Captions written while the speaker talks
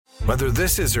Whether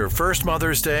this is her first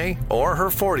Mother's Day or her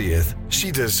 40th, she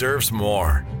deserves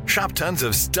more. Shop tons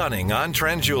of stunning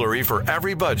on-trend jewelry for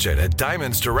every budget at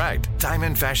Diamonds Direct.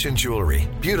 Diamond fashion jewelry,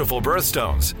 beautiful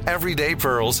birthstones, everyday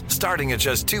pearls starting at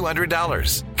just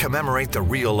 $200. Commemorate the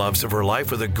real loves of her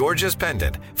life with a gorgeous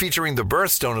pendant featuring the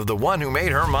birthstone of the one who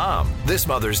made her mom. This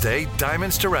Mother's Day,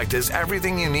 Diamonds Direct is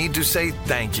everything you need to say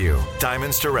thank you.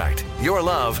 Diamonds Direct. Your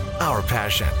love, our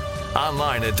passion.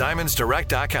 Online at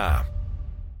diamondsdirect.com.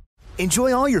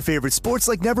 Enjoy all your favorite sports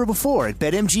like never before at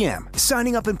BetMGM.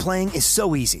 Signing up and playing is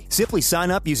so easy. Simply sign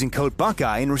up using code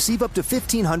Buckeye and receive up to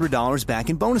 $1,500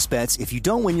 back in bonus bets if you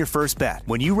don't win your first bet.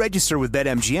 When you register with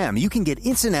BetMGM, you can get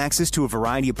instant access to a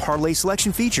variety of parlay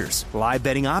selection features, live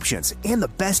betting options, and the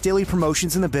best daily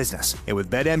promotions in the business. And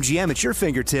with BetMGM at your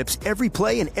fingertips, every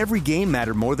play and every game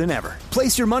matter more than ever.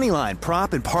 Place your moneyline,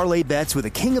 prop, and parlay bets with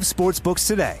the king of sportsbooks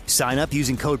today. Sign up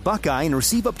using code Buckeye and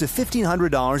receive up to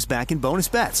 $1,500 back in bonus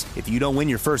bets if you don't win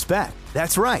your first bet.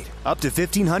 That's right, up to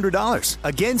 $1,500.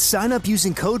 Again, sign up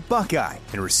using code Buckeye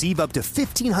and receive up to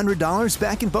 $1,500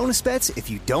 back in bonus bets if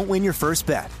you don't win your first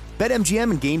bet.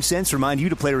 BetMGM and GameSense remind you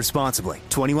to play responsibly.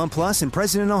 21 plus and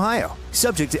present in Ohio.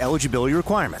 Subject to eligibility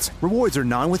requirements. Rewards are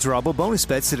non-withdrawable bonus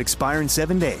bets that expire in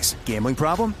 7 days. Gambling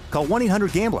problem? Call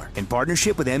 1-800-GAMBLER in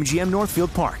partnership with MGM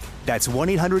Northfield Park. That's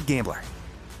 1-800-GAMBLER.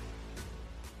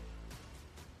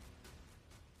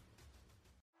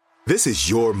 This is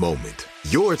your moment,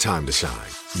 your time to shine,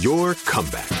 your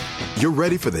comeback. You're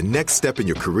ready for the next step in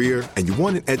your career, and you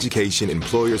want an education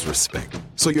employers respect.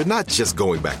 So you're not just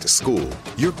going back to school,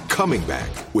 you're coming back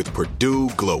with Purdue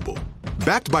Global.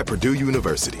 Backed by Purdue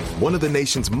University, one of the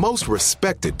nation's most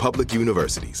respected public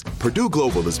universities, Purdue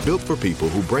Global is built for people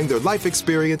who bring their life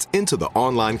experience into the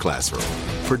online classroom.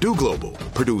 Purdue Global,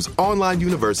 Purdue's online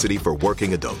university for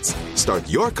working adults. Start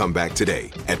your comeback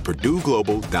today at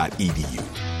purdueglobal.edu.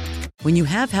 When you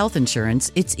have health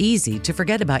insurance, it's easy to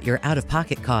forget about your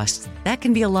out-of-pocket costs. That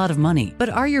can be a lot of money. But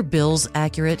are your bills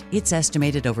accurate? It's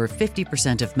estimated over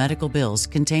 50% of medical bills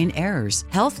contain errors.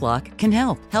 HealthLock can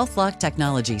help. HealthLock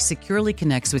technology securely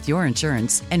connects with your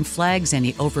insurance and flags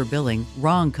any overbilling,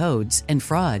 wrong codes, and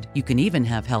fraud. You can even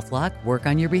have HealthLock work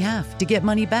on your behalf to get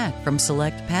money back from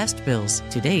select past bills.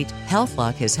 To date,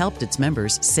 HealthLock has helped its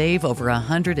members save over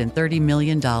 $130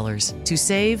 million. To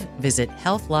save, visit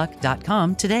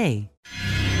healthlock.com today.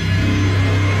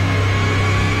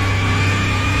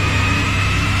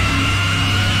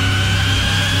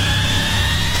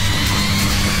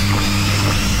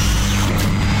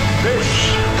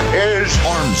 Is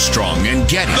Armstrong and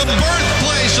Getty, the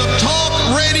birthplace of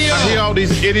talk radio. I hear all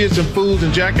these idiots and fools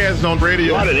and jackasses on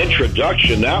radio. What an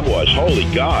introduction that was. Holy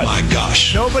God. My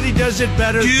gosh. Nobody does it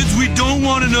better. Kids, we don't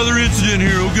want another incident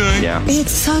here, okay? Yeah.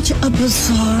 It's such a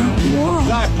bizarre world.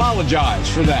 I apologize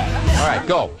for that. All right,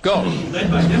 go. Mr.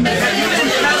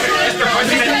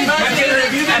 President,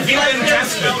 have you been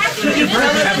tested? Mr.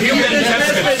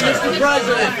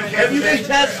 President, have you been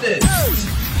tested?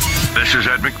 This is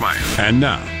Ed McMahon. And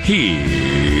now, here's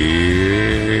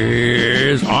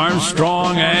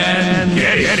Armstrong and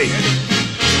Getty.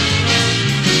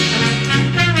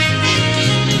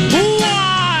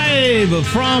 Live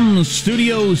from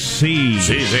Studio C.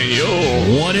 Si,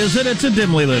 senor. What is it? It's a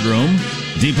dimly lit room,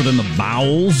 deep within the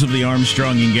bowels of the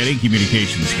Armstrong and Getty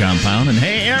Communications compound. And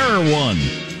hey, error one.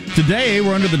 Today,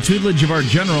 we're under the tutelage of our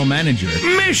general manager.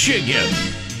 Michigan.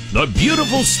 The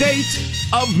beautiful state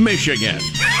of Michigan.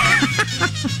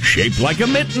 Shaped like a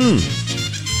mitten.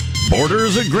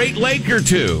 Borders a Great Lake or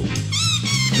two.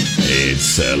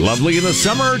 It's lovely in the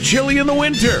summer, chilly in the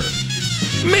winter.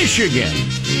 Michigan.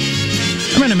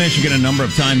 I've been to Michigan a number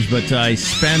of times, but I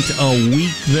spent a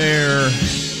week there.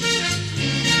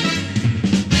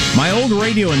 My old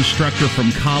radio instructor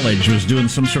from college was doing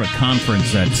some sort of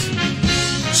conference at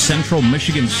Central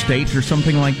Michigan State or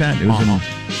something like that.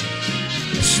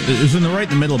 It was in the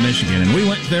middle of Michigan, and we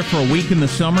went there for a week in the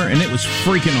summer, and it was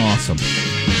freaking awesome.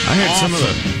 I had some of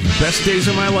the best days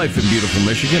of my life in beautiful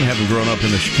Michigan, having grown up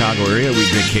in the Chicago area. We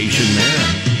vacationed there.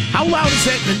 How loud is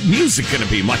that music going to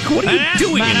be, Mike? What are you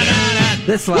doing in there?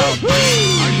 This loud.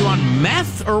 Are you on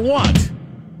meth or what?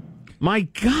 My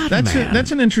God, man.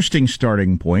 That's an interesting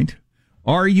starting point.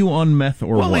 Are you on meth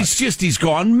or what? Well, he's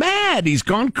gone mad. He's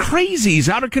gone crazy. He's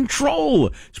out of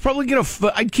control. He's probably going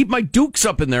to... I'd keep my dukes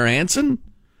up in there, Hanson.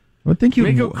 I would think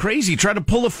you'd go crazy. Try to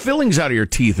pull the fillings out of your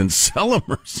teeth and sell them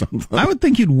or something. I would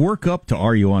think you'd work up to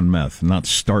 "Are you on meth?" not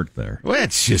start there. Well,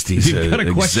 it's just he's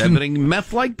exhibiting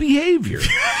meth-like behavior.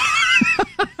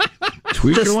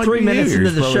 Just 3 minutes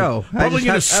into the show. Probably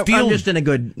going to steal. I'm just in a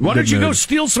good. Why don't you go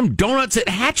steal some donuts at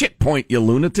Hatchet Point, you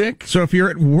lunatic? So if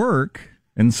you're at work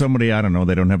and somebody, I don't know,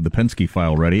 they don't have the Penske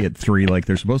file ready at 3 like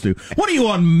they're supposed to. What are you,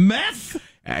 on meth?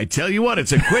 I tell you what,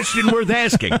 it's a question worth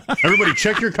asking. Everybody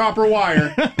check your copper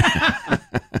wire.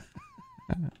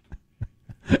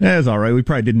 That's all right. We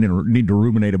probably didn't need to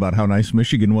ruminate about how nice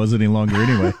Michigan was any longer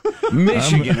anyway.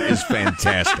 Michigan is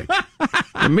fantastic.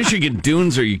 The Michigan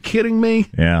Dunes, are you kidding me?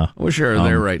 Yeah. I wish I were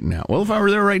there right now. Well, if I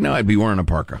were there right now, I'd be wearing a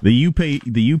parka. The UP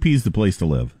is the place to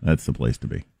live. That's the place to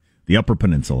be. The Upper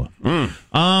Peninsula. So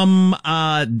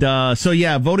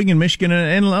yeah, voting in Michigan,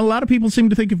 and a lot of people seem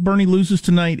to think if Bernie loses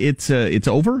tonight, it's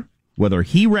over. Whether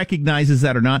he recognizes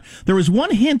that or not. There was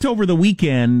one hint over the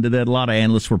weekend that a lot of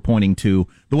analysts were pointing to.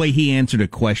 The way he answered a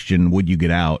question, would you get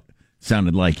out,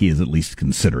 sounded like he is at least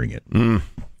considering it.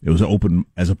 It was open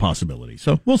as a possibility.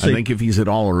 So we'll see. I think if he's at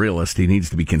all a realist, he needs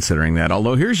to be considering that.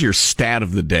 Although here's your stat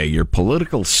of the day, your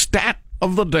political stat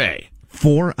of the day.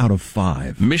 4 out of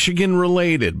 5. Michigan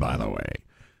related, by the way.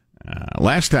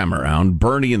 Last time around,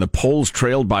 Bernie in the polls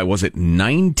trailed by, was it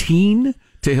 19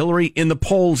 to Hillary in the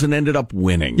polls and ended up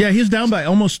winning? Yeah, he's down by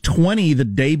almost 20 the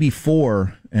day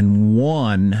before and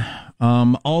won.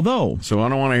 Although. So I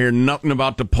don't want to hear nothing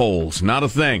about the polls. Not a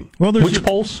thing. Well, which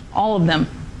polls? All of them.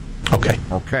 Okay.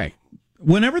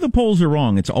 Whenever the polls are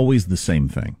wrong, it's always the same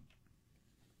thing.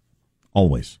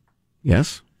 Always.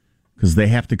 Yes. Because they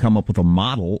have to come up with a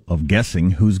model of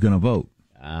guessing who's going to vote.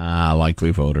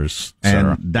 Likely voters.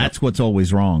 And that's what's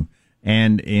always wrong.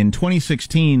 And in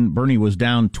 2016, Bernie was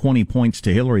down 20 points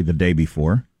to Hillary the day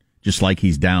before, just like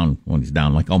he's down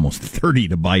like almost 30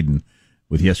 to Biden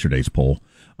with yesterday's poll.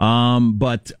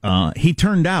 But he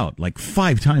turned out like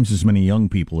 5 times as many young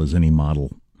people as any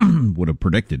model would have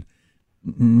predicted.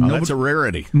 That's a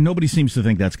rarity. Nobody seems to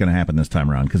think that's going to happen this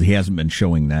time around because he hasn't been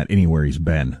showing that anywhere he's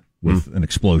been with an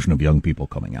explosion of young people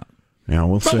coming out. Yeah,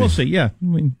 we'll see. We'll see. Yeah,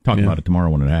 we can talk about it tomorrow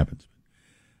when it happens.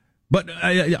 But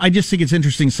I just think it's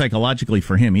interesting psychologically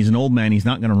for him. He's an old man. He's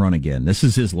not going to run again. This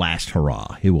is his last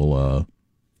hurrah. He will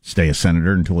stay a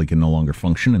senator until he can no longer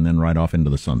function and then ride off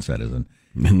into the sunset. And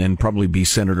then probably be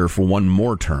senator for one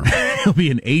more term. He'll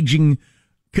be an aging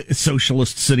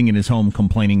socialist sitting in his home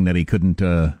complaining that he couldn't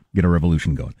get a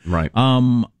revolution going. Right.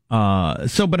 But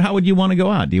how would you want to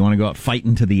go out? Do you want to go out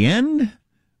fighting to the end,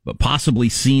 but possibly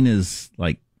seen as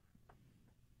like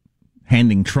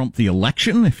handing Trump the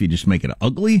election if you just make it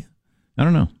ugly? I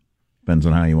don't know. Depends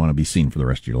on how you want to be seen for the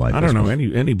rest of your life. I don't know.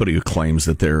 Anybody who claims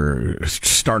that they're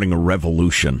starting a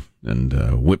revolution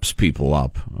and whips people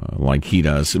up like he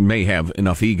does may have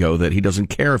enough ego that he doesn't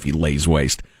care if he lays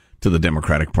waste to the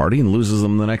Democratic Party and loses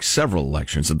them the next several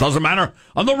elections. It doesn't matter.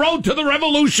 On the road to the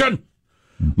revolution,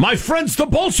 my friends, the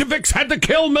Bolsheviks had to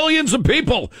kill millions of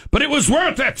people, but it was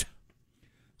worth it.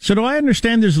 So do I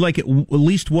understand there's like at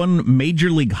least one Major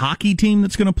League Hockey team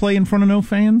that's going to play in front of no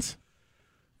fans?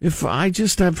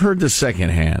 I've heard this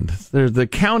secondhand. The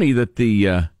county that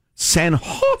the San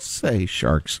Jose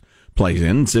Sharks plays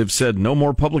in, they've said no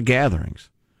more public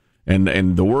gatherings.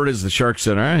 And the word is the Sharks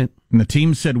said, all right. And the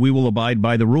team said we will abide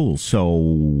by the rules.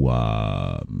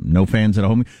 So no fans at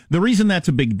home. The reason that's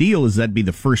a big deal is that'd be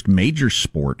the first major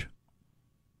sport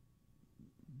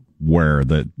where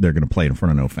they're going to play in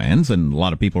front of no fans. And a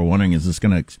lot of people are wondering, is this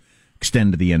going to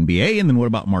extend to the NBA? And then what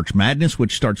about March Madness,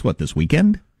 which starts, this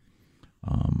weekend?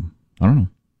 I don't know.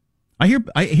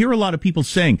 I hear a lot of people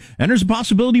saying, and there's a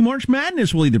possibility March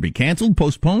Madness will either be canceled,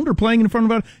 postponed, or playing in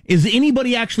front of. Is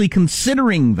anybody actually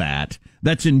considering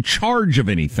that's in charge of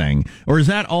anything, or is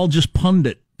that all just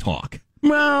pundit talk?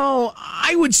 Well,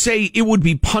 I would say it would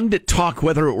be pundit talk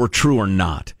whether it were true or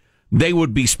not. They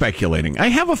would be speculating. I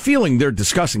have a feeling they're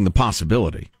discussing the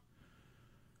possibility.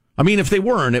 I mean, if they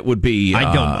weren't, it would be.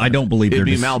 I don't believe it'd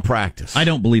be malpractice. I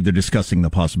don't believe they're discussing the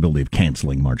possibility of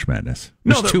canceling March Madness.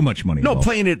 There's too much money involved. No,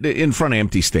 playing it in front of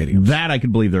empty stadiums. That I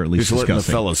could believe they're at least just discussing. Letting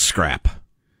the fellas scrap.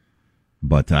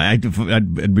 But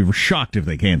I'd be shocked if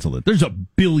they canceled it. There's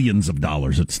billions of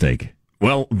dollars at stake.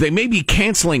 Well, they may be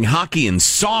canceling hockey in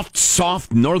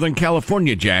soft Northern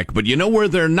California, Jack, but you know where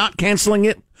they're not canceling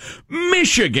it?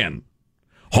 Michigan.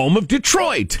 Home of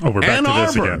Detroit. Oh, we're back Ann to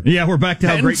this Arbor, again. Yeah, we're back to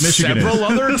how great Michigan is. Several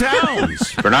other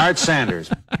towns. Bernard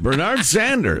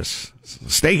Sanders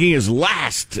staking his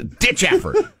last ditch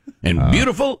effort in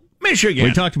beautiful Michigan.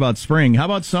 We talked about spring. How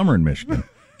about summer in Michigan?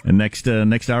 And next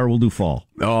hour we'll do fall.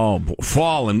 Oh,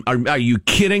 fall! And are you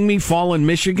kidding me? Fall in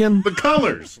Michigan? The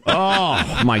colors.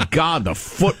 Oh my God! The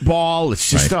football.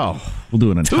 It's just We'll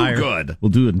do an too good. We'll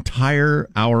do an entire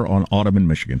hour on autumn in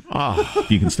Michigan. Oh.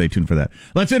 You can stay tuned for that.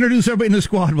 Let's introduce everybody in the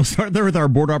squad. We'll start there with our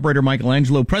board operator,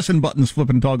 Michelangelo, pressing buttons,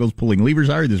 flipping toggles, pulling levers.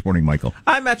 How are you this morning, Michael?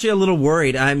 I'm actually a little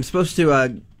worried. I'm supposed to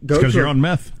go because you're on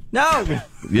meth. No.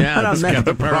 Yeah, that's got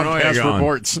the paranoia going.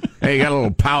 Reports. Hey, you got a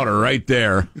little powder right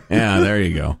there. Yeah, there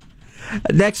you go.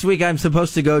 Next week, I'm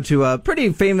supposed to go to a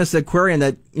pretty famous aquarium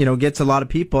that, gets a lot of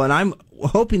people, and I'm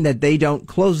hoping that they don't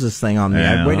close this thing on me.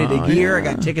 Yeah, I waited a year. I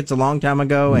got tickets a long time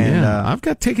ago. And I've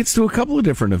got tickets to a couple of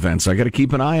different events. I got to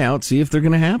keep an eye out, see if they're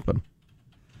going to happen.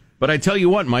 But I tell you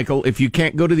what, Michael, if you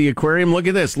can't go to the aquarium, look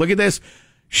at this. Look at this.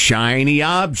 Shiny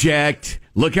object.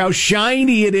 Look how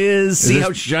shiny it is. See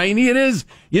how shiny it is?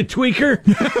 You tweaker.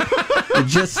 You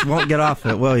just won't get off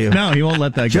it, will you? No, you won't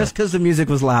let that go. Just because the music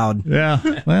was loud.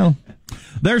 Yeah, well...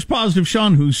 There's Positive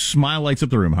Sean, whose smile lights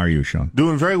up the room. How are you, Sean?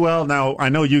 Doing very well. Now, I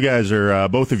know you guys are,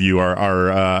 both of you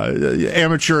are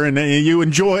amateur, and you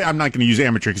enjoy, I'm not going to use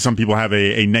amateur because some people have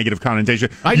a negative connotation.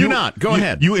 I do not. Go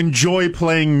ahead. You enjoy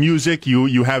playing music.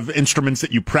 You have instruments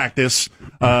that you practice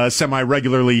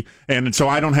semi-regularly, and so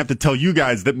I don't have to tell you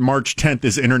guys that March 10th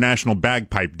is International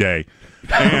Bagpipe Day.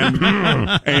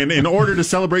 And in order to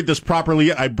celebrate this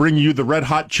properly, I bring you the Red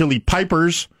Hot Chili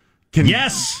Pipers.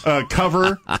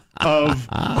 Cover of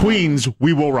Queen's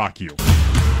We Will Rock You.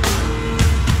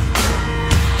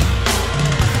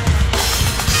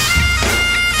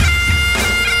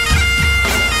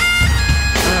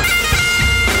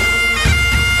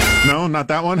 No, not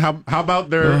that one. How about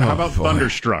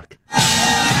Thunderstruck? That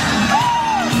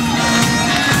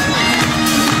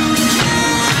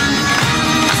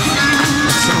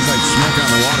sounds like Smoke on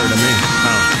the Water to me.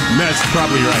 Oh, that's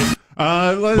probably right.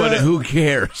 But who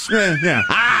cares?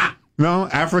 Yeah. No,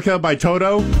 Africa by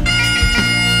Toto.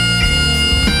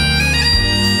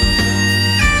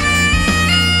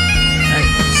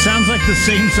 Sounds like the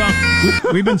same song.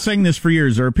 We've been saying this for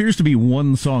years. There appears to be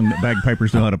one song that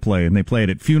bagpipers know how to play, and they play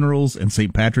it at funerals and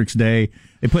St. Patrick's Day.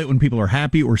 They play it when people are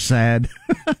happy or sad.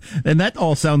 And that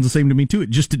all sounds the same to me, too,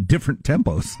 just at different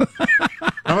tempos.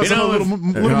 How about a little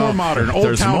more modern?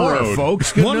 Old Town Road.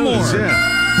 Folks. Good one news. more.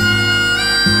 Yeah.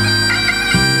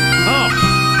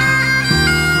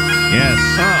 Yes.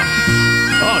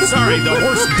 Oh, sorry. The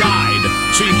horse died,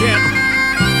 so you can't.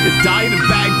 It died of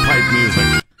bagpipe music.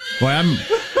 Boy,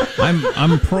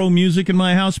 I'm pro music in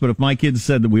my house, but if my kids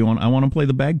said that I want to play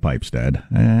the bagpipes, Dad.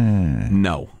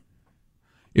 No.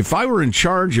 If I were in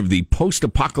charge of the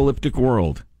post-apocalyptic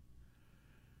world,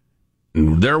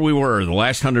 and there we were, the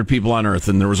last 100 people on Earth,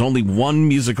 and there was only one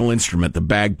musical instrument, the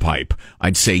bagpipe,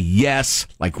 I'd say yes,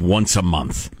 like once a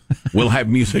month. We'll have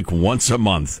music once a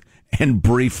month. And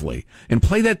briefly. And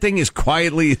play that thing as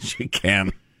quietly as you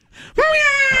can.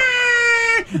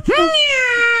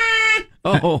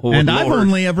 Oh, and Lord. I've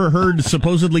only ever heard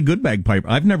supposedly good bagpipe.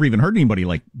 I've never even heard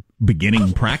anybody,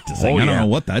 beginning practicing. I don't know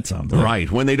what that sounds like.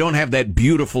 Right, when they don't have that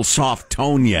beautiful, soft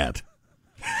tone yet.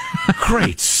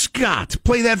 Great Scott.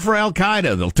 Play that for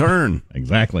Al-Qaeda. They'll turn.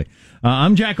 Exactly.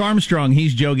 I'm Jack Armstrong.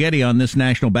 He's Joe Getty on this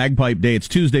National Bagpipe Day. It's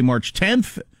Tuesday, March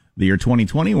 10th. The year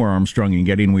 2020, we're Armstrong and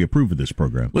Getty, and we approve of this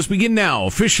program. Let's begin now.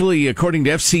 Officially, according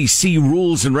to FCC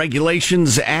rules and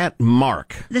regulations, at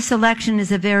Mark. This election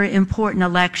is a very important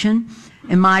election.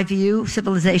 In my view,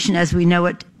 civilization as we know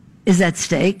it is at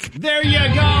stake. There you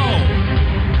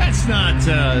go.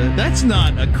 That's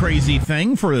not a crazy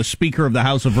thing for the Speaker of the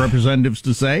House of Representatives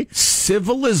to say.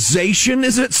 Civilization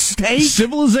is at stake?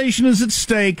 Civilization is at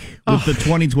stake with the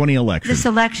 2020 election. This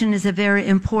election is a very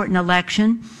important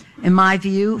election. In my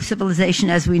view,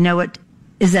 civilization as we know it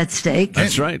is at stake.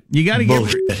 That's right. You got to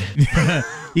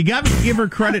give her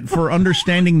credit for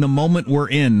understanding the moment we're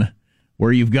in,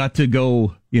 where you've got to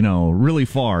go, really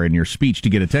far in your speech to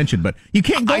get attention, but you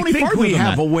can't go any farther than that. I think we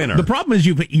have a winner. The problem is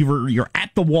you're at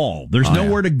the wall. There's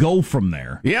nowhere to go from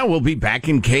there. Yeah, we'll be back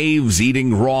in caves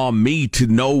eating raw meat.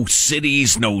 No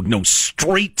cities, no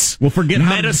streets. We'll forget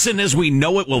medicine as we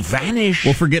know it will vanish.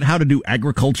 We'll forget how to do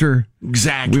agriculture.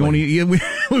 Exactly. We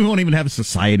won't even have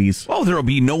societies. Oh, there'll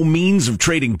be no means of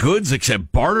trading goods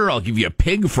except barter. I'll give you a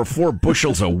pig for 4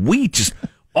 bushels of wheat. Just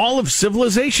all of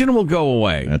civilization will go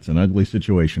away. That's an ugly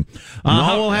situation.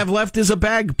 All we'll have left is a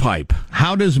bagpipe.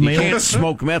 How does You can't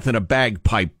smoke meth in a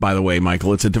bagpipe, by the way,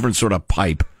 Michael. It's a different sort of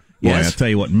pipe. Yes. Boy, I'll tell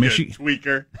you what,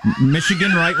 tweaker.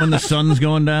 Michigan, right when the sun's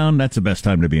going down, that's the best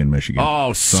time to be in Michigan.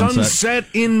 Oh, sunset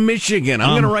in Michigan.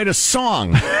 I'm going to write a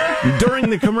song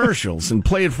during the commercials and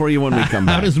play it for you when we come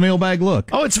back. How does Mailbag look?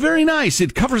 Oh, it's very nice.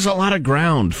 It covers a lot of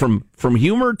ground, from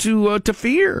humor to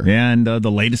fear. Yeah, and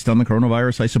the latest on the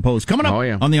coronavirus, I suppose. Coming up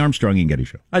on the Armstrong and Getty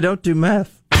Show. I don't do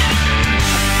meth.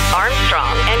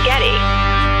 Armstrong and Getty.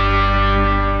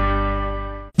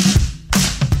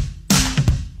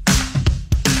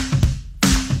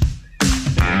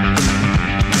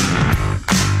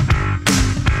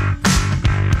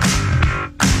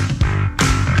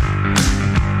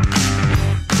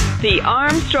 The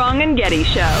Armstrong and Getty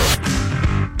Show.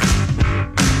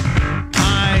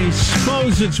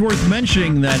 suppose it's worth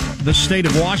mentioning that the state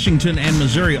of Washington and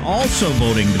Missouri also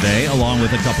voting today, along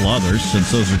with a couple others,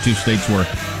 since those are two states were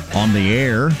on the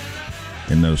air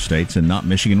in those states, and not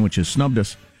Michigan, which has snubbed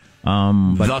us.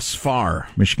 But thus far,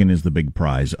 Michigan is the big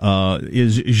prize.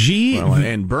 Is Xi... Well,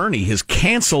 and Bernie has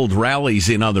canceled rallies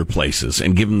in other places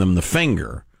and given them the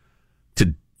finger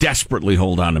to desperately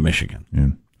hold on to Michigan.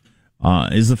 Yeah.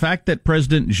 Is the fact that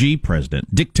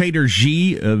Dictator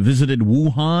Xi visited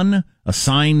Wuhan a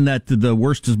sign that the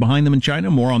worst is behind them in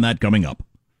China? More on that coming up.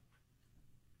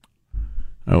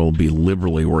 I will be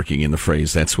liberally working in the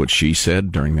phrase, that's what she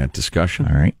said during that discussion.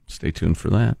 All right. Stay tuned for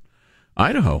that.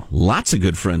 Idaho. Lots of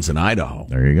good friends in Idaho.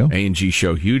 There you go. A&G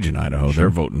show huge in Idaho. Sure. They're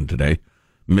voting today.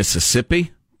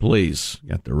 Mississippi, please.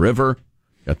 Got the river.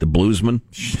 Got the bluesman.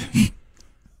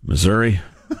 Missouri.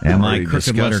 M-I,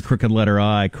 crooked letter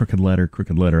I, crooked letter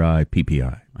I,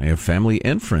 PPI. I have family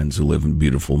and friends who live in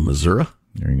beautiful Missouri.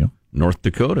 There you go. North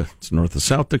Dakota. It's north of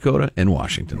South Dakota and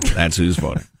Washington. That's who's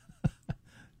voting.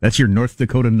 That's your North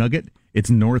Dakota nugget? It's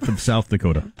north of South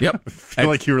Dakota. Yep. I feel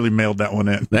like you really mailed that one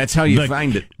in. That's how you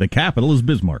find it. The capital is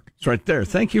Bismarck. It's right there.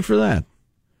 Thank you for that.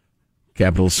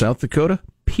 Capital of South Dakota,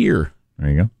 Pierre. There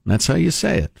you go. That's how you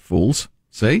say it, fools.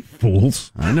 See?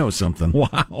 Fools. I know something.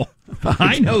 Wow.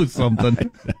 I know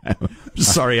something.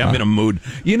 Sorry, I'm in a mood.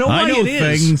 You know why I know it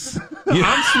is? Things.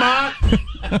 I'm smart.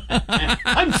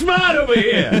 I'm smart over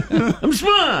here. I'm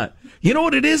smart. You know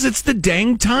what it is? It's the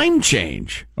dang time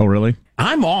change. Oh, really?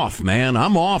 I'm off, man.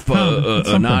 I'm off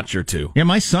a notch or two. Yeah,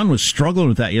 my son was struggling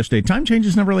with that yesterday. Time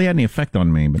changes never really had any effect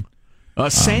on me. But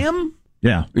Sam?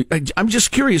 Yeah. I'm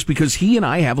just curious because he and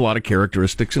I have a lot of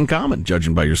characteristics in common,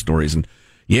 judging by your stories. And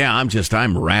yeah,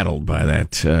 I'm rattled by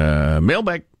that.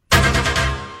 Mailbag.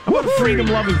 How about a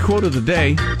freedom-loving quote of the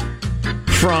day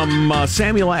from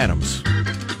Samuel Adams?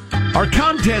 Our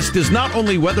contest is not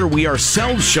only whether we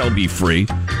ourselves shall be free,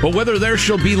 but whether there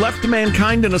shall be left to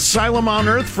mankind an asylum on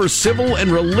earth for civil and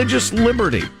religious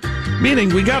liberty.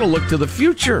 Meaning we got to look to the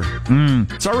future.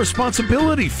 It's our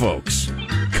responsibility, folks.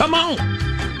 Come on.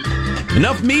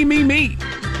 Enough me.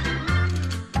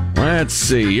 Let's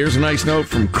see. Here's a nice note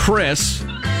from Chris.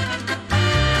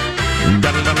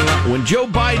 When Joe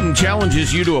Biden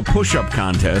challenges you to a push-up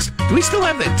contest, do we still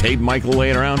have that tape, Michael,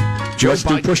 laying around? Let's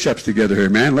do push-ups together here,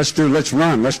 man. Let's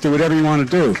run. Let's do whatever you want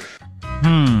to do.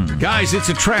 Guys, it's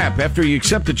a trap. After you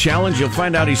accept the challenge, you'll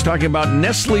find out he's talking about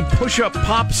Nestle push-up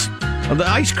pops, the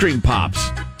ice cream pops.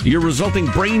 Your resulting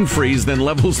brain freeze then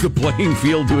levels the playing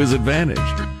field to his advantage.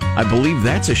 I believe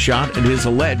that's a shot at his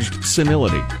alleged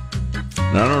senility.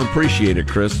 And I don't appreciate it,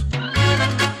 Chris.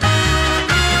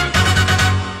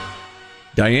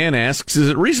 Diane asks, is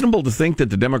it reasonable to think that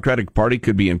the Democratic Party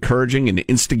could be encouraging and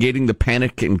instigating the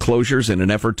panic and closures in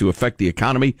an effort to affect the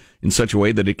economy in such a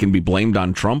way that it can be blamed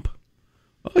on Trump?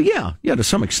 Yeah, to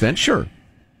some extent, sure.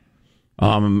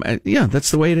 Yeah,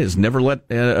 that's the way it is. Never let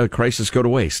a crisis go to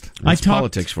waste. That's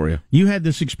politics for you. You had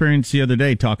this experience the other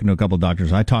day talking to a couple of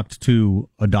doctors. I talked to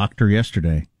a doctor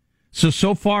yesterday.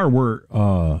 So far we're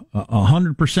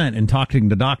 100% in talking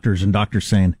to doctors and doctors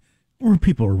saying,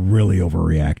 people are really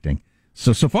overreacting.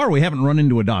 So far, we haven't run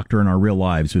into a doctor in our real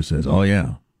lives who says, oh,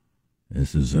 yeah,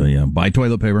 this is, buy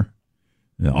toilet paper.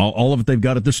 All of it they've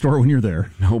got at the store when you're there.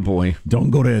 Oh, boy. Don't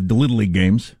go to the Little League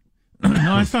games. No,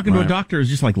 I was talking to a doctor who's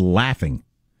just like laughing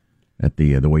at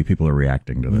the way people are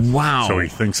reacting to this. Wow. So he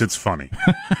thinks it's funny.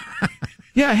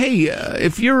 Yeah, hey,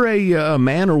 if you're a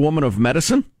man or woman of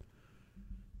medicine,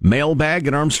 mailbag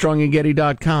at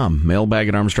ArmstrongandGetty.com. Mailbag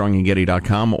at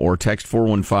ArmstrongandGetty.com or text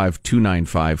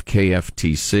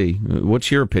 415-295-KFTC. What's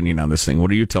your opinion on this thing?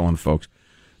 What are you telling folks?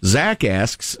 Zach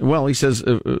asks, he says,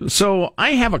 so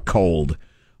I have a cold.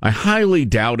 I highly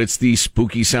doubt it's the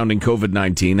spooky-sounding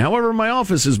COVID-19. However, my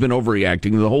office has been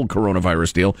overreacting to the whole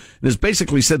coronavirus deal and has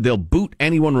basically said they'll boot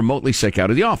anyone remotely sick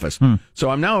out of the office. So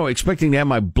I'm now expecting to have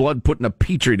my blood put in a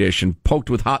Petri dish and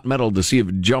poked with hot metal to see if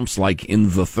it jumps like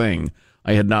in The Thing.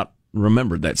 I had not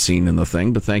remembered that scene in The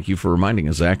Thing, but thank you for reminding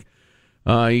us, Zach.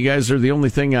 You guys are the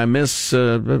only thing I miss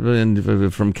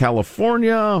from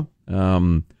California.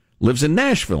 Lives in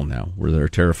Nashville now, where they're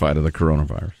terrified of the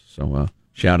coronavirus. So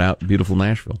shout out, beautiful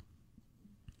Nashville.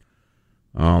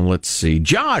 Let's see.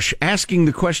 Josh asking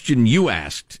the question you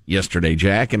asked yesterday,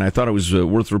 Jack, and I thought it was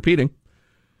worth repeating.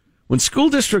 When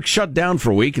school districts shut down for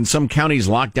a week and some counties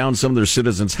lock down some of their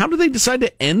citizens, how do they decide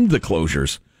to end the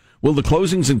closures? Will the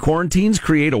closings and quarantines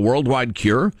create a worldwide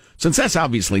cure? Since that's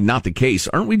obviously not the case,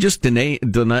 aren't we just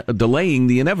delaying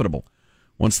the inevitable?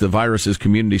 Once the virus is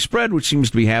community spread, which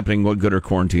seems to be happening, what good are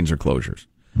quarantines or closures?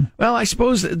 Well, I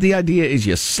suppose the idea is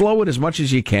you slow it as much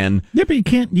as you can. Yeah, but you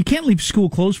can't leave school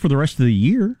closed for the rest of the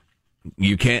year.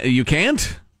 You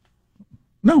can't?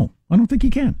 No. I don't think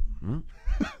you can.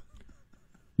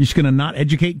 You just going to not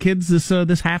educate kids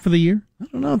this half of the year? I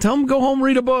don't know. Tell them go home,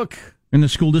 read a book. And the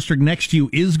school district next to you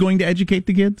is going to educate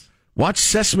the kids? Watch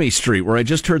Sesame Street, where I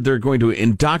just heard they're going to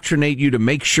indoctrinate you to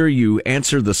make sure you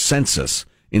answer the census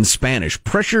in Spanish.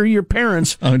 Pressure your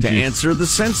parents to answer the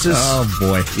census. Oh,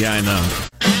 boy. Yeah, I know.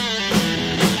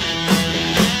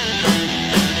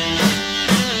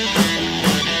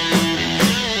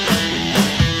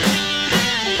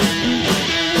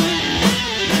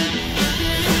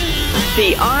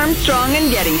 The Armstrong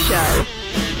and Getty Show.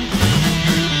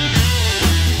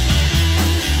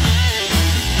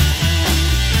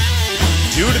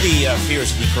 Due to the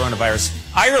fears of the coronavirus,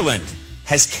 Ireland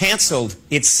has canceled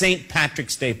its St.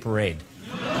 Patrick's Day parade.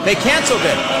 They canceled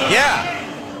it.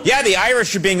 Yeah, the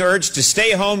Irish are being urged to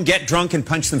stay home, get drunk, and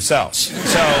punch themselves.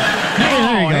 So,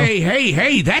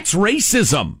 hey, that's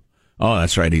racism. Oh,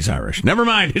 that's right, he's Irish. Never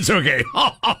mind, it's okay.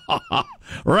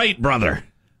 Right, brother.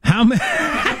 How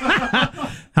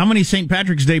many St.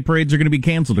 Patrick's Day parades are going to be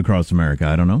canceled across America?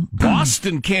 I don't know.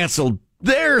 Boston canceled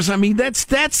theirs. I mean, that's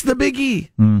the biggie.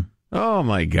 Oh,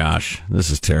 my gosh. This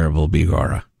is terrible,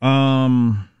 Bigora.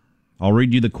 I'll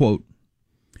read you the quote.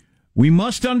 We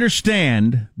must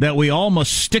understand that we all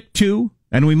must stick to,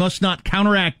 and we must not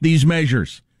counteract these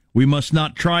measures. We must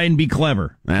not try and be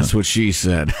clever. That's what she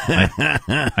said.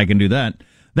 I can do that.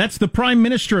 That's the Prime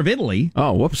Minister of Italy.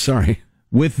 Oh, whoops, sorry.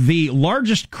 With the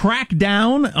largest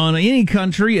crackdown on any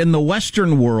country in the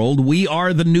Western world, we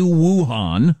are the new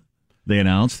Wuhan, they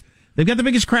announced. They've got the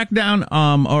biggest crackdown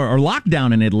or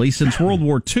lockdown in Italy since World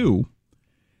War II.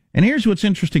 And here's what's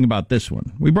interesting about this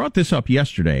one. We brought this up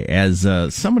yesterday as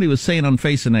somebody was saying on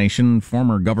Face the Nation,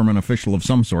 former government official of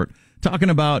some sort, talking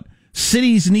about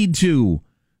cities need to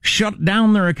shut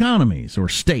down their economies or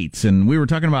states. And we were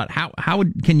talking about how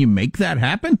can you make that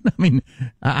happen? I mean,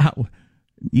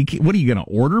 what are you going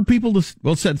to order people to?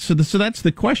 Well, so that's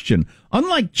the question.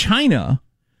 Unlike China,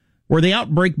 where the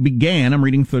outbreak began, I'm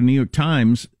reading from the New York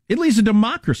Times, Italy's a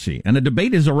democracy, and a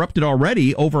debate has erupted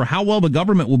already over how well the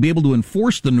government will be able to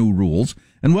enforce the new rules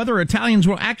and whether Italians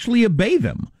will actually obey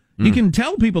them. You can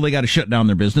tell people they got to shut down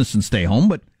their business and stay home,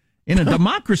 but in a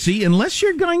democracy, unless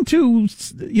you're going to,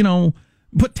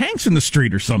 put tanks in the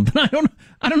street or something,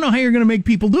 I don't know how you're going to make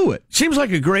people do it. Seems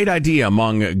like a great idea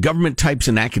among government types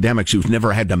and academics who've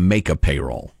never had to make a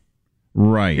payroll.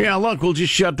 Right. Yeah, look, we'll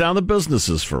just shut down the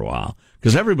businesses for a while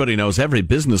because everybody knows every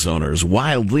business owner is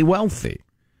wildly wealthy.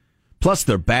 Plus,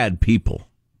 they're bad people.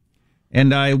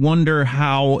 And I wonder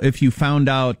how, if you found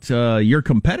out your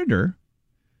competitor,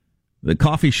 the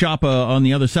coffee shop on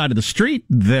the other side of the street,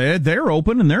 they're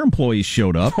open and their employees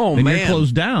showed up. Oh, and man. you're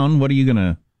closed down. What are you going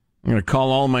to... I'm going to call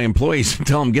all my employees and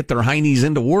tell them get their heinies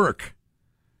into work.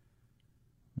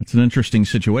 That's an interesting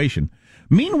situation.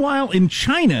 Meanwhile, in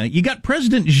China, you got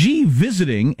President Xi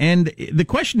visiting, and the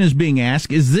question is being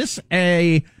asked, is this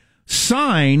a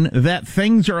sign that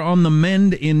things are on the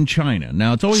mend in China?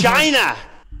 Now, it's always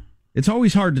it's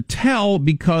always hard to tell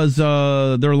because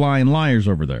they're lying liars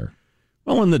over there.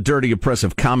 Well, and the dirty,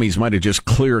 oppressive commies might have just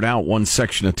cleared out one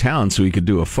section of town so he could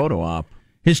do a photo op.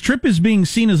 His trip is being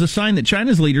seen as a sign that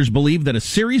China's leaders believe that a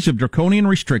series of draconian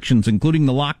restrictions, including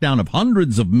the lockdown of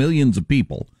hundreds of millions of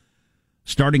people,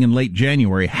 starting in late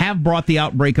January, have brought the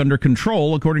outbreak under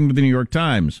control, according to the New York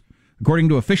Times. According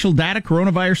to official data,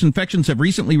 coronavirus infections have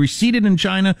recently receded in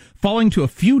China, falling to a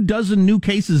few dozen new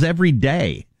cases every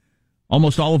day.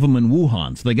 Almost all of them in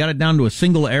Wuhan. So they got it down to a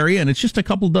single area, and it's just a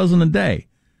couple dozen a day.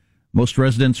 Most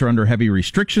residents are under heavy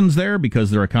restrictions there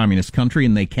because they're a communist country,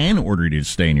 and they can order you to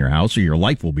stay in your house or your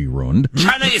life will be ruined.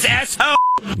 China is asshole!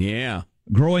 Yeah.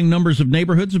 Growing numbers of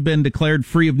neighborhoods have been declared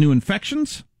free of new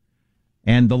infections.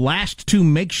 And the last two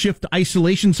makeshift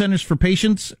isolation centers for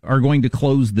patients are going to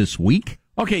close this week.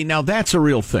 Okay, now that's a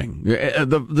real thing.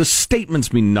 The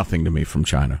statements mean nothing to me from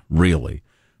China, really.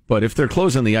 But if they're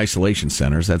closing the isolation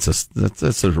centers,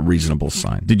 that's a reasonable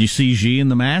sign. Did you see Xi in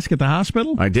the mask at the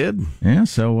hospital? I did. Yeah,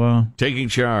 so... taking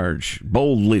charge.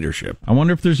 Bold leadership. I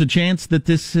wonder if there's a chance that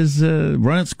this has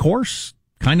run its course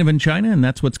kind of in China, and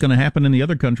that's what's going to happen in the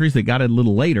other countries. They got it a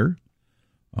little later.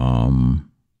 And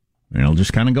it'll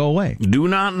just kind of go away. Do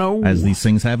not know. As these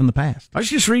things have in the past. I was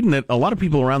just reading that a lot of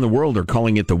people around the world are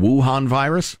calling it the Wuhan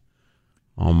virus.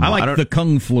 I like the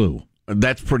Kung flu.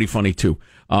 That's pretty funny, too.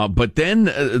 But then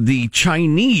the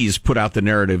Chinese put out the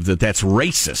narrative that that's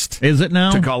racist. Is it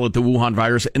now? To call it the Wuhan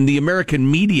virus. And the American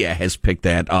media has picked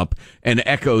that up and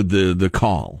echoed the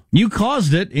call. You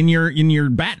caused it in your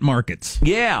bat markets.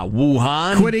 Yeah,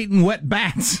 Wuhan. Quit eating wet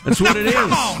bats. That's what it is.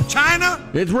 Come on,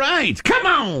 China! It's right. Come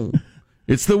on.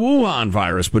 It's the Wuhan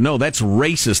virus. But no, that's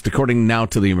racist, according now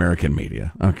to the American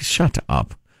media. Okay, shut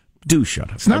up. do shut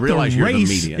up. It's not I realize the race, you're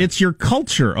the media. it's your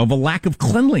culture of a lack of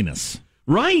cleanliness.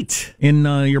 Right. In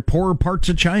your poorer parts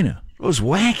of China. Those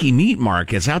wacky meat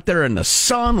markets out there in the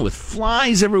sun with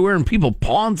flies everywhere and people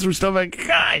pawing through stuff.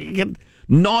 God, you get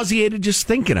nauseated just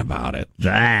thinking about it.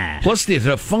 Plus,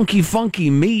 the funky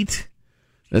meat.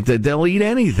 They'll eat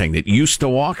anything that used to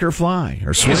walk or fly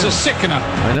or swim. It's a sickener.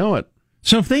 I know it.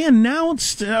 So if they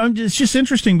announced, it's just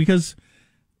interesting because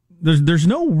there's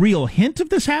no real hint of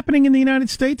this happening in the United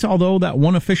States, although that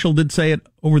one official did say it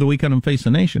over the weekend on Face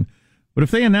the Nation. But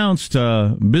if they announced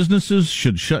businesses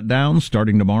should shut down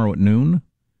starting tomorrow at noon,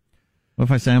 what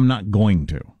if I say I'm not going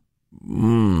to?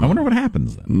 I wonder what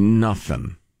happens then.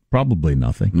 Nothing. Probably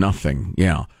nothing. Nothing,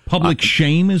 yeah. Public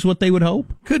shame is what they would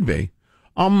hope? Could be.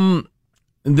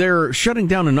 They're shutting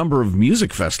down a number of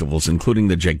music festivals, including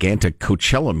the gigantic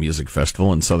Coachella Music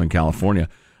Festival in Southern California.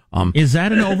 Is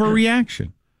that an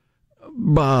overreaction?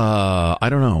 I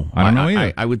don't know. I don't know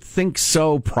either. I would think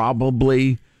so,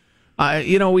 probably.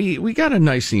 We got a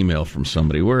nice email from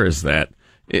somebody. Where is that?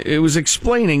 It was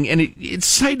explaining, and it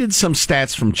cited some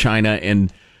stats from China,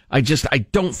 and I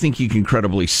don't think you can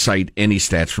credibly cite any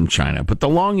stats from China. But the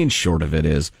long and short of it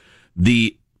is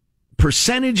the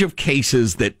percentage of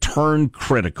cases that turn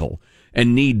critical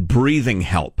and need breathing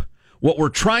help. What we're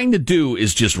trying to do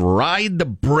is just ride the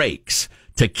brakes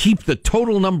to keep the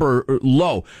total number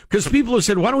low. Because people have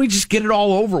said, why don't we just get it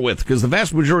all over with? Because the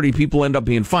vast majority of people end up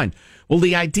being fine. Well,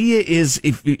 the idea is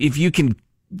if you can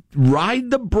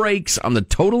ride the brakes on the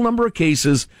total number of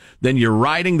cases, then you're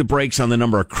riding the brakes on the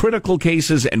number of critical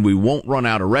cases, and we won't run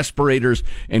out of respirators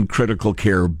and critical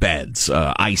care beds,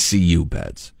 ICU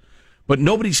beds. But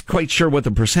nobody's quite sure what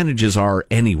the percentages are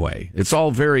anyway. It's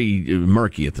all very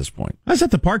murky at this point. I was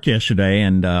at the park yesterday,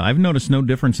 and I've noticed no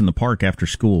difference in the park after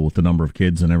school with the number of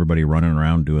kids and everybody running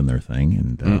around doing their thing.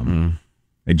 And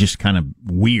it's just kind of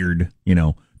weird,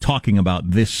 talking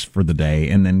about this for the day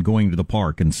and then going to the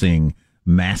park and seeing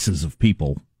masses of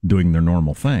people doing their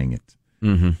normal thing.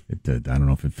 I don't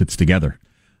know if it fits together.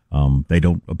 They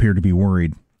don't appear to be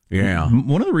worried. Yeah.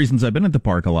 One of the reasons I've been at the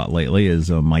park a lot lately is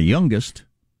my youngest,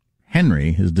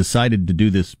 Henry, has decided to do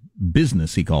this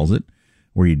business, he calls it,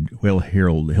 where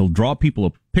he'll draw people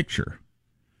a picture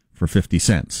for 50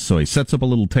 cents. So he sets up a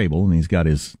little table, and he's got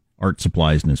his art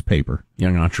supplies and his paper.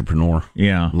 Young entrepreneur.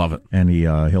 Yeah. Love it. And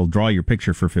he'll draw your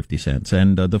picture for 50 cents.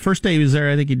 And the first day he was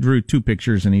there, I think he drew 2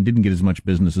 pictures, and he didn't get as much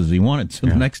business as he wanted. So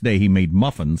the next day he made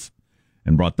muffins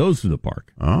and brought those to the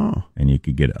park. Oh. And you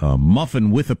could get a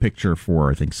muffin with a picture for,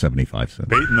 I think, 75 cents.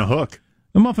 Baiting the hook.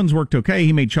 The muffins worked okay.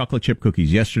 He made chocolate chip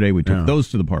cookies yesterday. We took those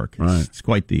to the park. It's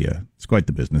quite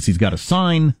the business. He's got a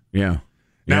sign. Yeah.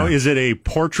 Now, is it a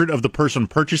portrait of the person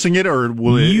purchasing it, or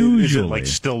is it like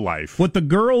still life? What the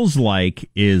girls like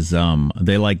is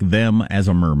they like them as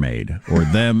a mermaid or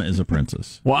them as a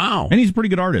princess. Wow. And he's a pretty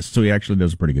good artist, so he actually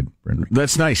does a pretty good rendering.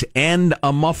 That's nice. And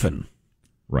a muffin.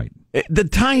 Right. The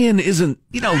tie-in isn't,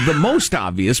 the most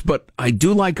obvious, but I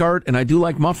do like art and I do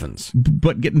like muffins.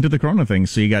 But getting to the Corona thing,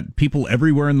 so you got people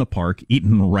everywhere in the park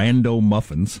eating rando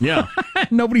muffins. Yeah.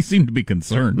 Nobody seemed to be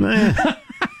concerned.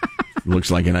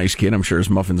 Looks like a nice kid. I'm sure his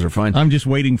muffins are fine. I'm just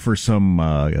waiting for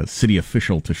some city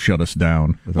official to shut us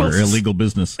down with our illegal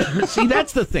business. See,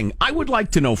 that's the thing. I would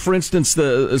like to know, for instance,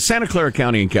 the Santa Clara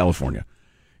County in California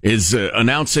is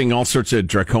announcing all sorts of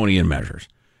draconian measures,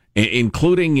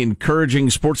 including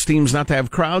encouraging sports teams not to have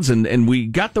crowds. And we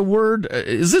got the word,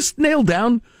 is this nailed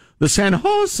down? The San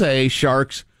Jose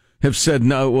Sharks have said,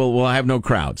 no, we'll have no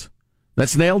crowds.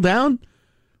 That's nailed down?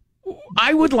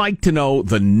 I would like to know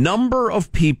the number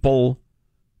of people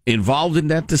involved in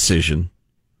that decision,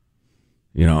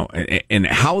 and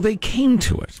how they came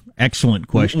to it. Excellent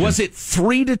question. Was it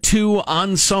 3-2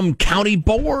 on some county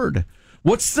board?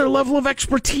 What's their level of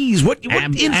expertise? What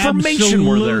information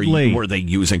were they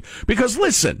using? Because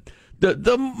listen,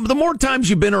 the more times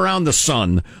you've been around the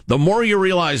sun, the more you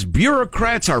realize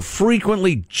bureaucrats are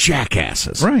frequently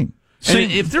jackasses. Right.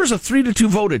 And if there's a 3-2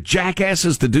 vote of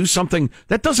jackasses to do something,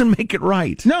 that doesn't make it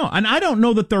right. No, and I don't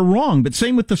know that they're wrong, but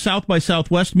same with the South by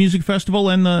Southwest Music Festival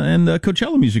and the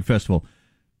Coachella Music Festival.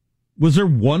 Was there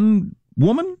one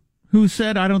woman who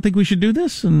said, I don't think we should do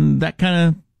this, and that kind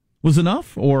of was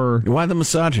enough? Or why the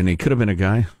misogyny? Could have been a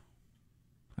guy.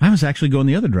 I was actually going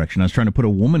the other direction. I was trying to put a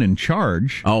woman in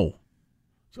charge. Oh,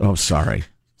 sorry.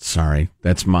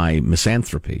 That's my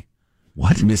misanthropy.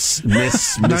 What? Miss now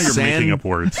you're making up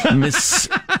words.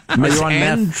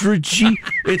 Misandrogy.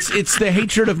 It's the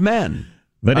hatred of men.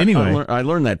 But anyway, I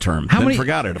learned that term.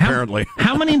 Forgot it, apparently.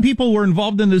 How many people were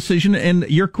involved in the decision? And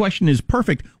your question is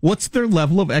perfect. What's their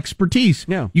level of expertise?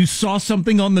 Yeah. You saw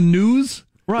something on the news?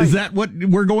 Right. Is that what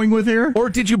we're going with here? Or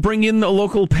did you bring in a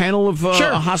local panel of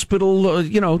a hospital,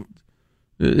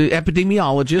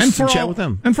 epidemiologists and chat with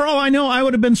them? And for all I know, I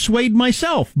would have been swayed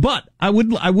myself. But I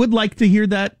would like to hear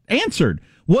that answered.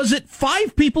 Was it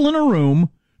 5 people in a room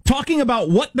talking about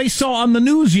what they saw on the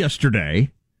news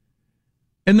yesterday,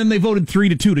 and then they voted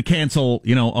 3-2 to cancel,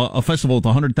 a festival with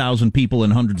 100,000 people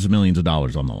and hundreds of millions of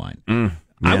dollars on the line? Yeah.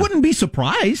 I wouldn't be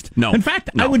surprised. No. In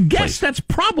fact, I would guess that's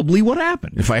probably what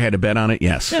happened. If I had to bet on it,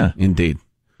 yes. Yeah. Indeed.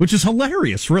 Which is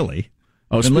hilarious, really.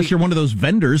 Oh, unless you're one of those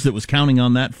vendors that was counting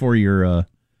on that for your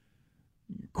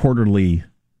quarterly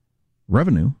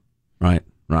revenue. Right.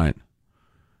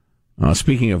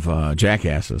 Speaking of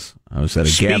jackasses, I was at a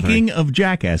gathering. Speaking of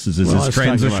jackasses, is this transition?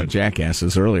 I was talking about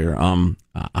jackasses earlier.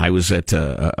 I was at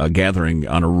a gathering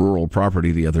on a rural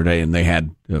property the other day, and they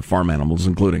had farm animals,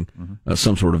 including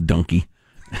some sort of donkey.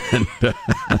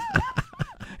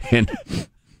 And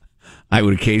I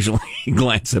would occasionally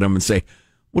glance at them and say,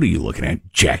 "What are you looking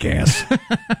at, jackass?"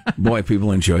 Boy,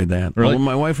 people enjoyed that. Really? Well,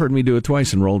 my wife heard me do it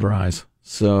twice and rolled her eyes.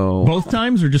 So both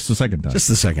times or just the second time? Just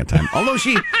the second time. Although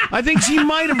I think she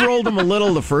might have rolled them a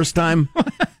little the first time.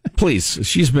 Please,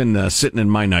 she's been sitting in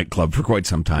my nightclub for quite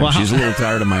some time. Well, she's a little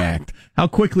tired of my act. How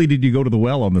quickly did you go to the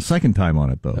well on the second time on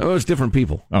it, though? It was different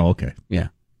people. Oh, okay. Yeah.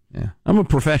 I'm a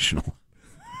professional.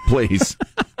 Please.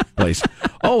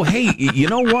 Oh, hey, you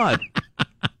know what?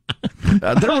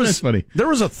 There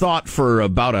was a thought for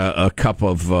about a cup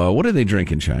of, what do they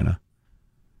drink in China?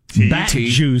 Bat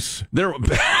juice.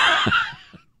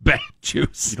 Bat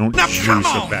juice. You don't juice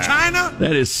a bat. China?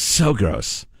 That is so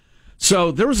gross.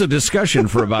 So there was a discussion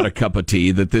for about a cup of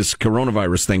tea that this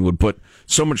coronavirus thing would put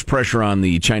so much pressure on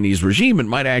the Chinese regime it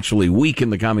might actually weaken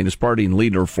the Communist Party and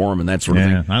lead to reform and that sort of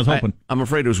thing. I was hoping. I'm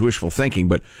afraid it was wishful thinking,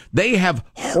 but they have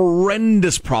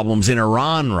horrendous problems in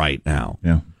Iran right now.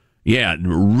 Yeah,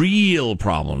 real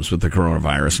problems with the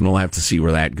coronavirus, and we'll have to see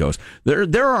where that goes.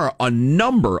 There are a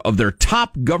number of their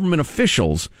top government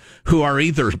officials who are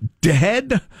either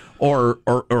dead or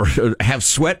have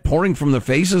sweat pouring from their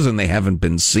faces and they haven't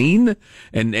been seen,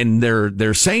 and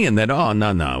they're saying that, oh,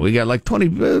 no, we got like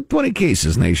 20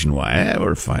 cases nationwide.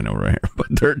 We're fine over here, but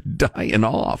they're dying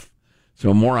off.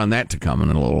 So more on that to come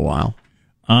in a little while.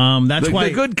 That's why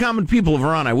the good common people of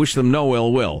Iran, I wish them no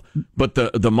ill will. But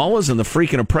the mullahs and the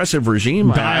freaking oppressive regime,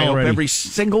 I hope every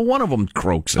single one of them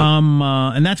croaks it.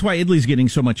 And that's why Italy's getting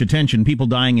so much attention. People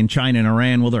dying in China and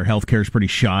Iran, well, their healthcare is pretty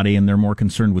shoddy, and they're more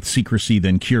concerned with secrecy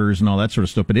than cures and all that sort of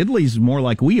stuff. But Italy's more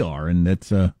like we are, and it's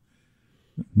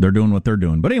they're doing what they're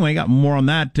doing. But anyway, I got more on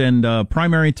that and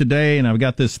primary today, and I've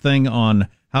got this thing on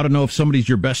how to know if somebody's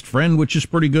your best friend, which is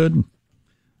pretty good.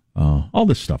 All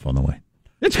this stuff on the way.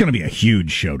 It's going to be a huge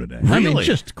show today. Really? I mean,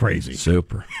 just crazy.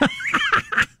 Super.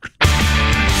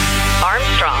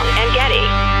 Armstrong and Getty.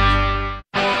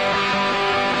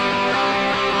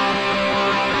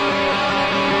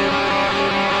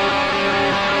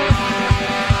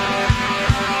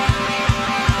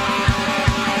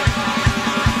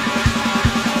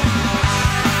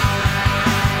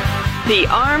 The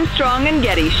Armstrong and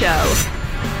Getty Show.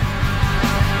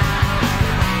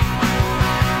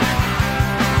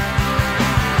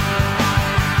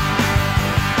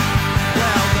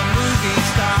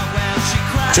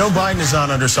 Joe Biden is not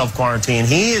under self-quarantine.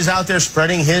 He is out there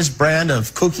spreading his brand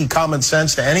of kooky common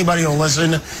sense to anybody who'll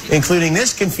listen, including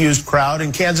this confused crowd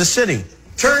in Kansas City.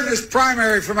 Turn this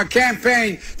primary from a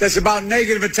campaign that's about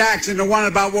negative attacks into one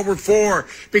about what we're for,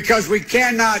 because we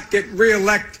cannot get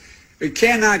reelect. We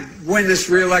cannot win this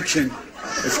reelection.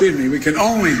 Excuse me. We can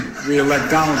only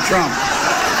reelect Donald Trump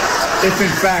if, in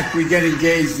fact, we get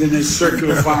engaged in this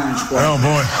circular firing squad. Oh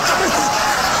boy.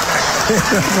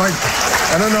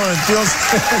 I don't know. It feels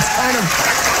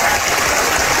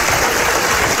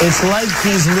it's like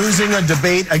he's losing a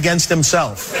debate against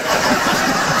himself.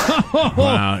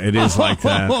 Wow, it is like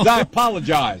that. I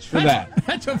apologize for that.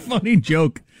 That's a funny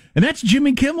joke. And that's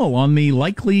Jimmy Kimmel on the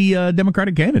likely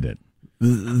Democratic candidate.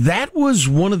 That was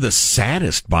one of the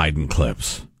saddest Biden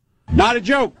clips. Not a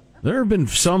joke. There have been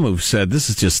some who've said this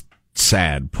is just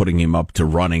sad, putting him up to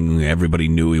running. Everybody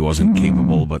knew he wasn't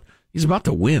capable, but he's about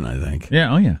to win, I think.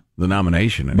 Yeah, oh yeah. The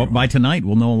nomination. Anyway. But by tonight,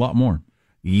 we'll know a lot more.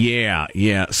 Yeah.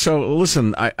 So,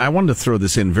 listen, I wanted to throw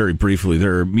this in very briefly.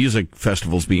 There are music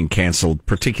festivals being canceled,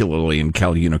 particularly in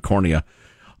Cal Unicornia,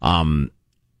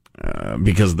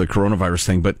 because of the coronavirus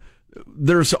thing. But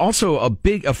there's also a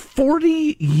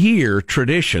 40-year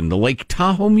tradition, the Lake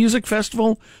Tahoe Music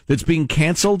Festival, that's being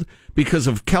canceled because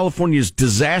of California's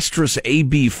disastrous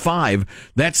AB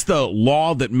 5. That's the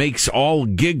law that makes all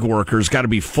gig workers got to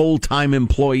be full-time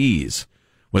employees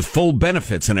with full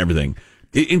benefits and everything.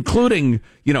 including,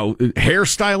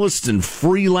 hairstylists and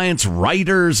freelance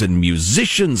writers and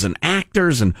musicians and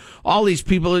actors and all these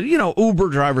people. Uber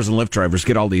drivers and Lyft drivers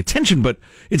get all the attention, but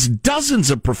it's dozens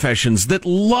of professions that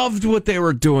loved what they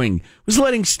were doing. It was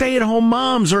letting stay-at-home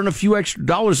moms earn a few extra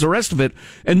dollars, the rest of it.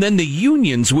 And then the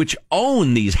unions, which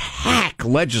own these hack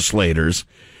legislators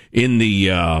in the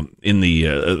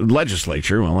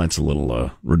legislature, well, that's a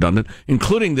little redundant,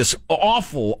 including this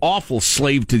awful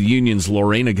slave to the unions,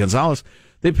 Lorena Gonzalez.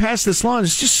 They passed this law, and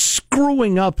it's just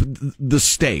screwing up the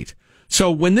state.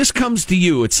 So when this comes to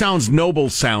you, it sounds noble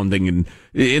sounding and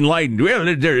enlightened. Well,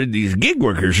 these gig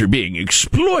workers are being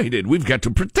exploited. We've got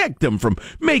to protect them from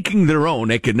making their own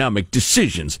economic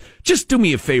decisions. Just do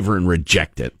me a favor and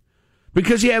reject it.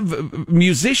 Because you have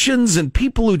musicians and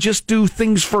people who just do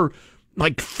things for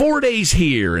like 4 days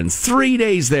here and 3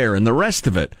 days there and the rest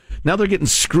of it. Now they're getting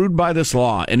screwed by this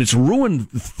law, and it's ruined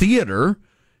theater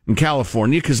in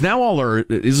California, because now all there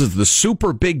is the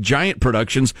super big giant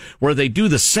productions where they do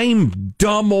the same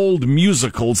dumb old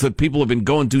musicals that people have been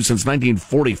going to since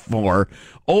 1944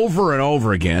 over and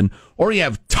over again. Or you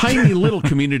have tiny little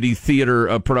community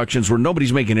theater productions where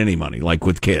nobody's making any money, like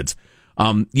with kids.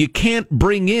 You can't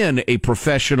bring in a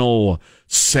professional,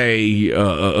 say,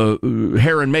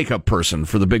 hair and makeup person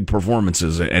for the big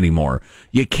performances anymore.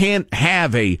 You can't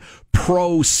have a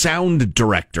pro sound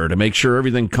director to make sure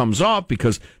everything comes off,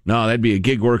 because, no, that'd be a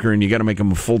gig worker and you got to make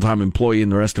him a full-time employee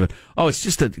and the rest of it. Oh, it's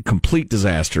just a complete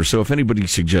disaster. So if anybody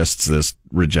suggests this,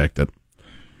 reject it.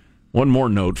 One more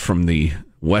note from the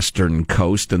Western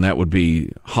Coast, and that would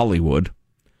be Hollywood,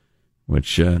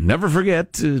 which, never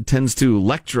forget, tends to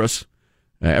lecture us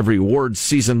every awards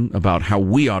season about how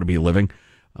we ought to be living.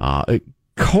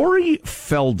 Corey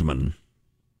Feldman,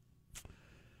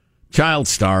 child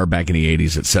star back in the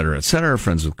 80s, et cetera,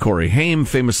 friends with Corey Haim,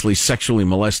 famously sexually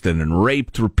molested and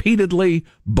raped repeatedly,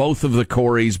 both of the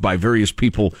Coreys, by various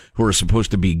people who are supposed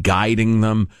to be guiding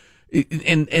them.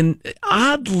 And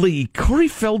oddly, Corey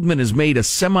Feldman has made a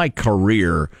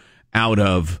semi-career out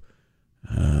of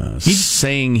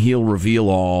saying he'll reveal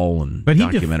all and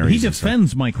documentaries. He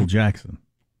defends Michael Jackson.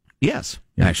 Yes,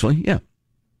 actually, yeah.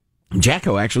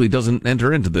 Jacko actually doesn't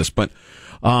enter into this, but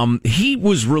he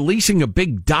was releasing a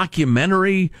big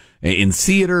documentary in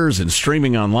theaters and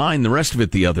streaming online, the rest of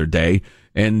it, the other day.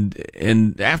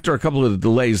 And after a couple of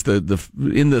delays, in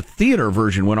the theater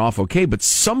version went off okay, but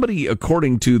somebody,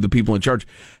 according to the people in charge,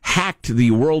 hacked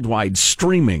the worldwide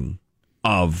streaming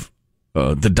of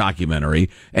the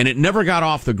documentary, and it never got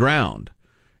off the ground.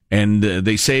 And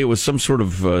they say it was some sort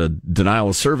of denial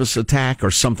of service attack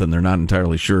or something. They're not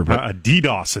entirely sure. But a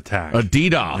DDoS attack. A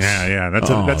DDoS. Yeah.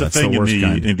 That's a thing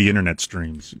in the internet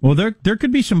streams. Well, there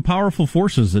could be some powerful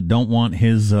forces that don't want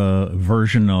his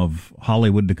version of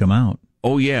Hollywood to come out.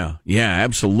 Oh, yeah. Yeah,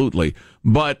 absolutely.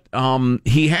 But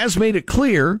he has made it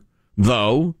clear,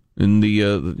 though, in the,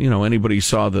 anybody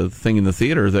saw the thing in the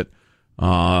theater, that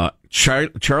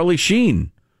Charlie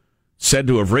Sheen, said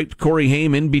to have raped Corey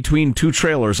Haim in between two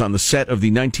trailers on the set of the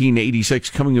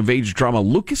 1986 coming-of-age drama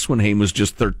Lucas when Haim was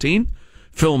just 13.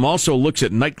 Film also looks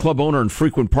at nightclub owner and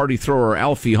frequent party thrower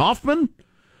Alfie Hoffman,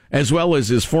 as well as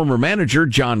his former manager,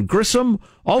 John Grissom.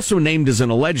 Also named as an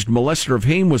alleged molester of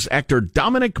Haim was actor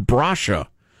Dominic Brascia,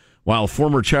 while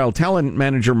former child talent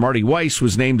manager Marty Weiss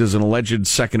was named as an alleged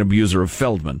second abuser of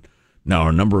Feldman. Now,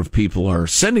 a number of people are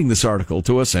sending this article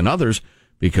to us, and others,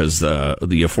 because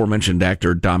the aforementioned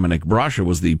actor Dominic Brascia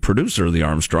was the producer of the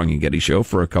Armstrong and Getty Show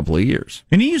for a couple of years.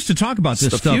 And he used to talk about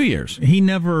this stuff. A few years. He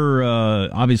never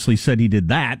obviously said he did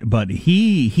that, but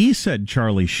he said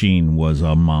Charlie Sheen was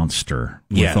a monster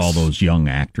with all those young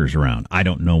actors around. I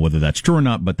don't know whether that's true or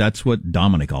not, but that's what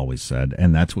Dominic always said,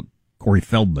 and that's what Corey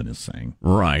Feldman is saying.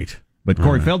 Right. But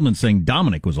Corey Feldman's saying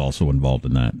Dominic was also involved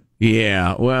in that.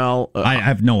 Yeah, well... I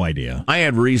have no idea. I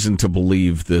had reason to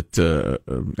believe that,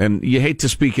 and you hate to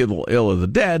speak ill of the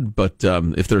dead, but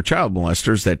if they're child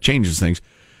molesters, that changes things.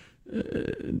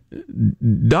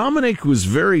 Dominic was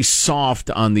very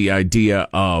soft on the idea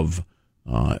of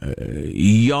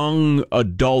young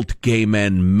adult gay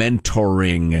men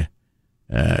mentoring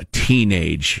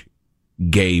teenage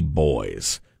gay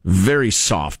boys. Very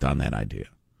soft on that idea.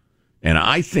 And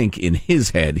I think in his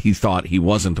head, he thought he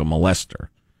wasn't a molester.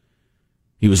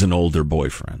 He was an older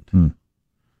boyfriend.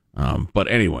 But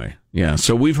anyway, yeah.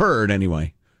 So we've heard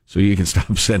anyway. So you can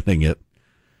stop sending it.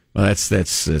 Well,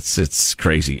 it's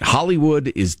crazy.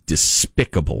 Hollywood is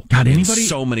despicable. God, in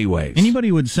so many ways.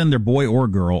 Anybody would send their boy or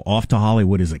girl off to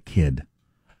Hollywood as a kid.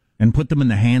 and put them in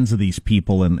the hands of these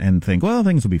people and think, well,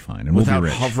 things will be fine and without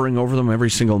we'll be rich. Hovering over them every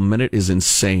single minute is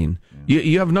insane.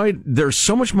 You have no idea. There's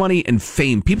so much money and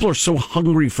fame. People are so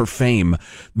hungry for fame.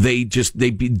 They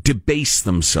debase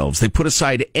themselves. They put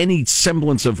aside any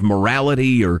semblance of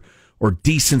morality or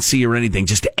decency or anything.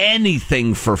 Just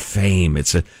anything for fame.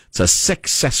 It's a sick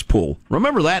cesspool.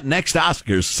 Remember that next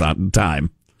Oscars time.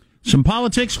 Some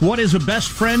politics, what is a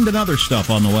best friend, and other stuff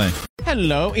on the way.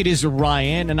 Hello, it is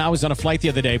Ryan, and I was on a flight the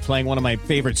other day playing one of my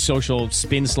favorite social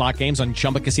spin slot games on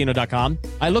ChumbaCasino.com.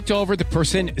 I looked over at the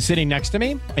person sitting next to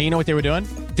me, and you know what they were doing?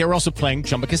 They were also playing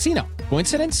Chumba Casino.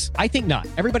 Coincidence? I think not.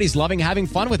 Everybody's loving having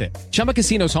fun with it. Chumba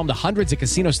Casino is home to hundreds of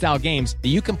casino-style games that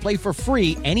you can play for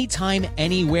free anytime,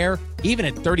 anywhere, even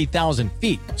at 30,000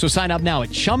 feet. So sign up now at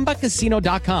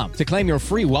ChumbaCasino.com to claim your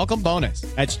free welcome bonus.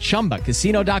 That's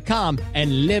ChumbaCasino.com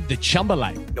and live the Chumba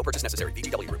life. No purchase necessary.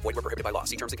 VGW. Void where prohibited by law.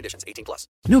 See terms and conditions. 18+.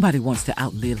 Nobody wants to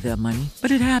outlive their money,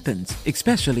 but it happens,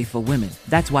 especially for women.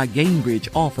 That's why Gainbridge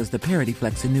offers the Parity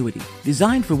Flex annuity,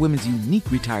 designed for women's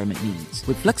unique retirement needs,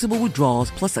 with flexible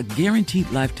withdrawals plus a guaranteed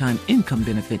lifetime income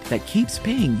benefit that keeps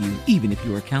paying you even if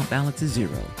your account balance is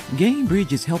zero.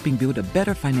 Gainbridge is helping build a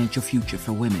better financial future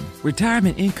for women.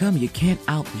 Retirement income you can't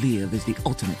outlive is the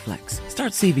ultimate flex.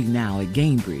 Start saving now at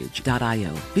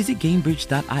Gainbridge.io. Visit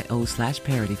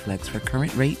Gainbridge.io/ParityFlex for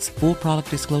current rates, full product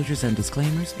disclosures and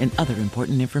disclaimers, and other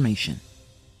important information.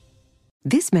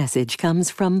 This message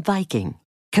comes from Viking,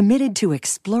 committed to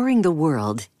exploring the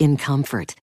world in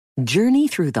comfort. Journey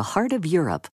through the heart of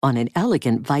Europe on an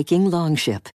elegant Viking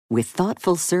longship with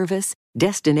thoughtful service,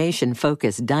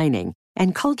 destination-focused dining,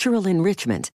 and cultural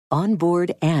enrichment on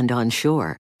board and on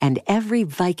shore. And every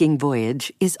Viking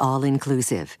voyage is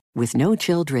all-inclusive, with no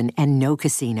children and no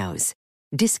casinos.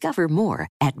 Discover more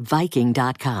at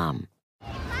Viking.com.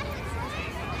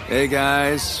 Hey,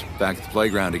 guys. Back at the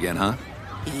playground again, huh?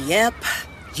 Yep.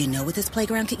 You know what this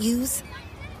playground could use?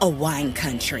 A wine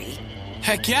country.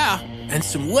 Heck yeah. And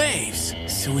some waves,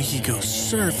 so we could go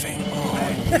surfing. Oh,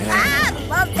 yeah.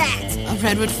 Love that. A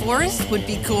redwood forest would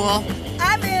be cool.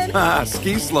 I'm in.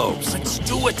 Ski slopes. Let's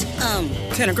do it.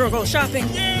 Can a girl go shopping?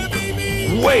 Yeah,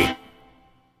 baby. Wait.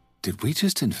 Did we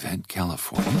just invent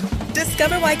California?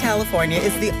 Discover why California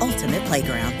is the ultimate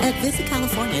playground at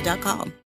visitcalifornia.com.